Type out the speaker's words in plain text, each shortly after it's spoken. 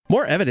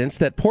More evidence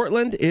that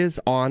Portland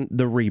is on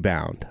the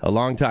rebound. A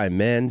longtime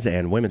men's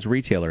and women's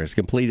retailer has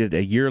completed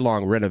a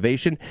year-long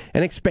renovation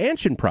and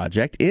expansion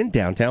project in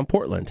downtown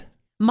Portland.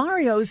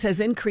 Mario's has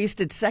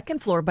increased its second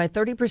floor by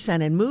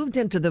 30% and moved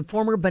into the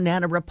former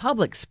Banana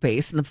Republic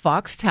space in the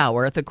Fox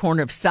Tower at the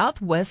corner of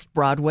Southwest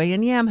Broadway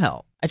and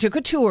Yamhill. I took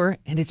a tour,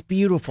 and it's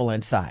beautiful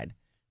inside.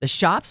 The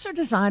shops are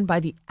designed by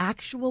the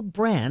actual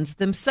brands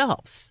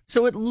themselves,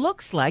 so it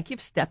looks like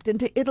you've stepped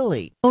into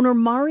Italy. Owner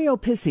Mario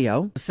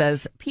Piscio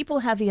says people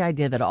have the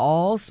idea that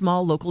all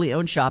small locally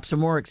owned shops are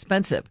more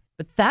expensive,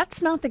 but that's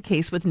not the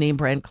case with name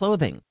brand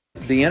clothing.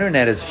 The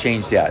internet has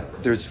changed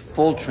that. There's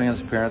full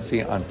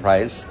transparency on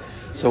price,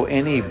 so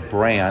any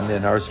brand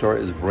in our store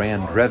is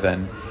brand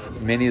driven.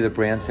 Many of the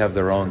brands have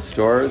their own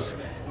stores.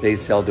 They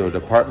sell to a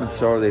department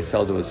store, they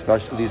sell to a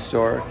specialty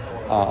store.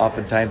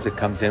 Oftentimes it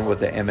comes in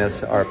with the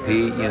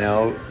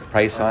MSRP,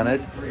 price on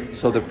it.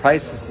 So the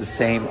price is the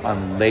same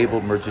on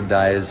labeled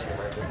merchandise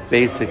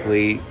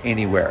basically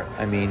anywhere.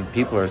 I mean,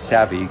 people are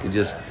savvy. You can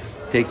just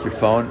take your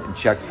phone and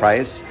check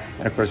price.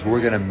 And of course,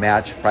 we're going to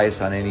match price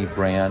on any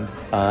brand.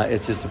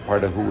 It's just a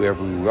part of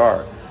whoever we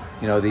are.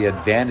 The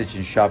advantage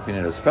in shopping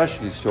at a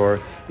specialty store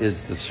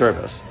is the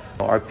service.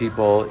 Our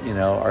people,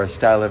 our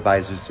style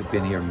advisors have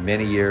been here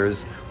many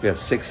years. We have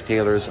 6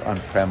 tailors on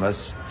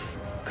premise.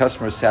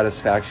 Customer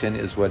satisfaction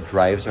is what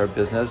drives our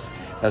business.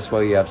 That's why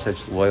we have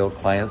such loyal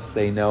clients.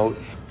 They know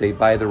if they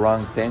buy the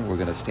wrong thing, we're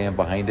going to stand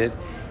behind it.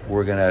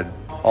 We're going to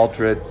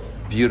alter it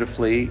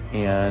beautifully,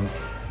 and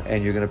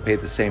you're going to pay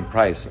the same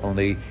price.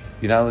 Only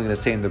you're not only going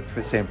to stay in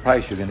the same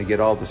price, you're going to get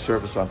all the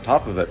service on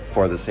top of it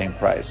for the same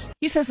price.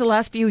 He says the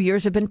last few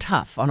years have been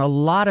tough on a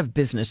lot of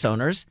business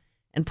owners,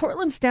 and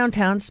Portland's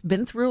downtown's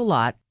been through a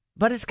lot,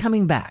 but it's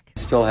coming back.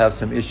 Still have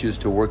some issues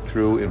to work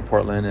through in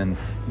Portland and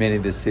many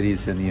of the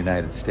cities in the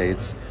United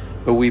States,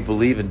 but we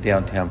believe in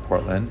downtown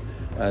Portland.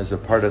 As a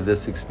part of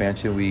this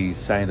expansion, we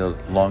signed a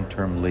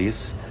long-term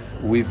lease.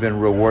 We've been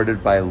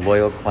rewarded by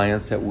loyal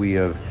clients that we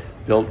have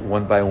built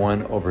one by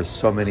one over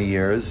so many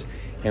years,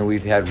 and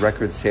we've had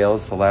record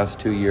sales the last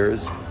 2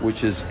 years,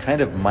 which is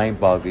kind of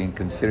mind-boggling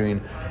considering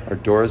our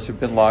doors have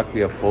been locked. We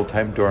have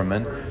full-time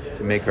doormen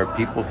to make our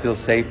people feel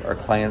safe, our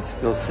clients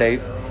feel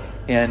safe,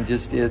 and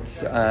just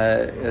it's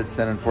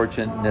an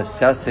unfortunate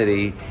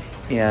necessity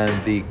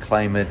in the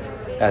climate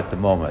at the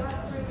moment.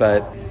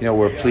 But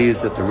we're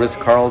pleased that the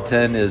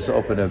Ritz-Carlton is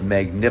open, a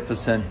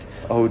magnificent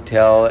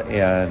hotel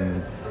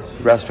and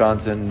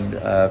restaurants and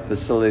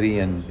facility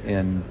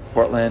in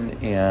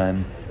Portland,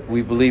 and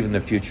we believe in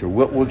the future.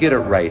 We'll get it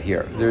right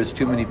here. There's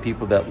too many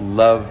people that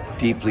love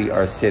deeply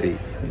our city.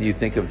 When you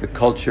think of the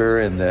culture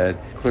and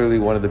clearly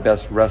one of the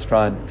best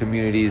restaurant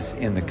communities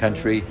in the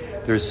country,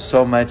 there's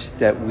so much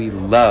that we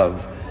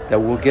love that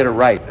we'll get it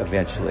right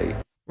eventually.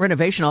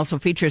 Renovation also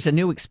features a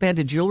new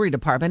expanded jewelry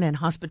department and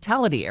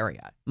hospitality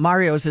area.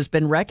 Mario's has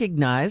been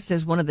recognized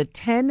as one of the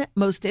 10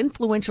 most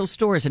influential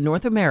stores in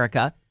North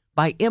America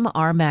by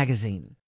MR Magazine.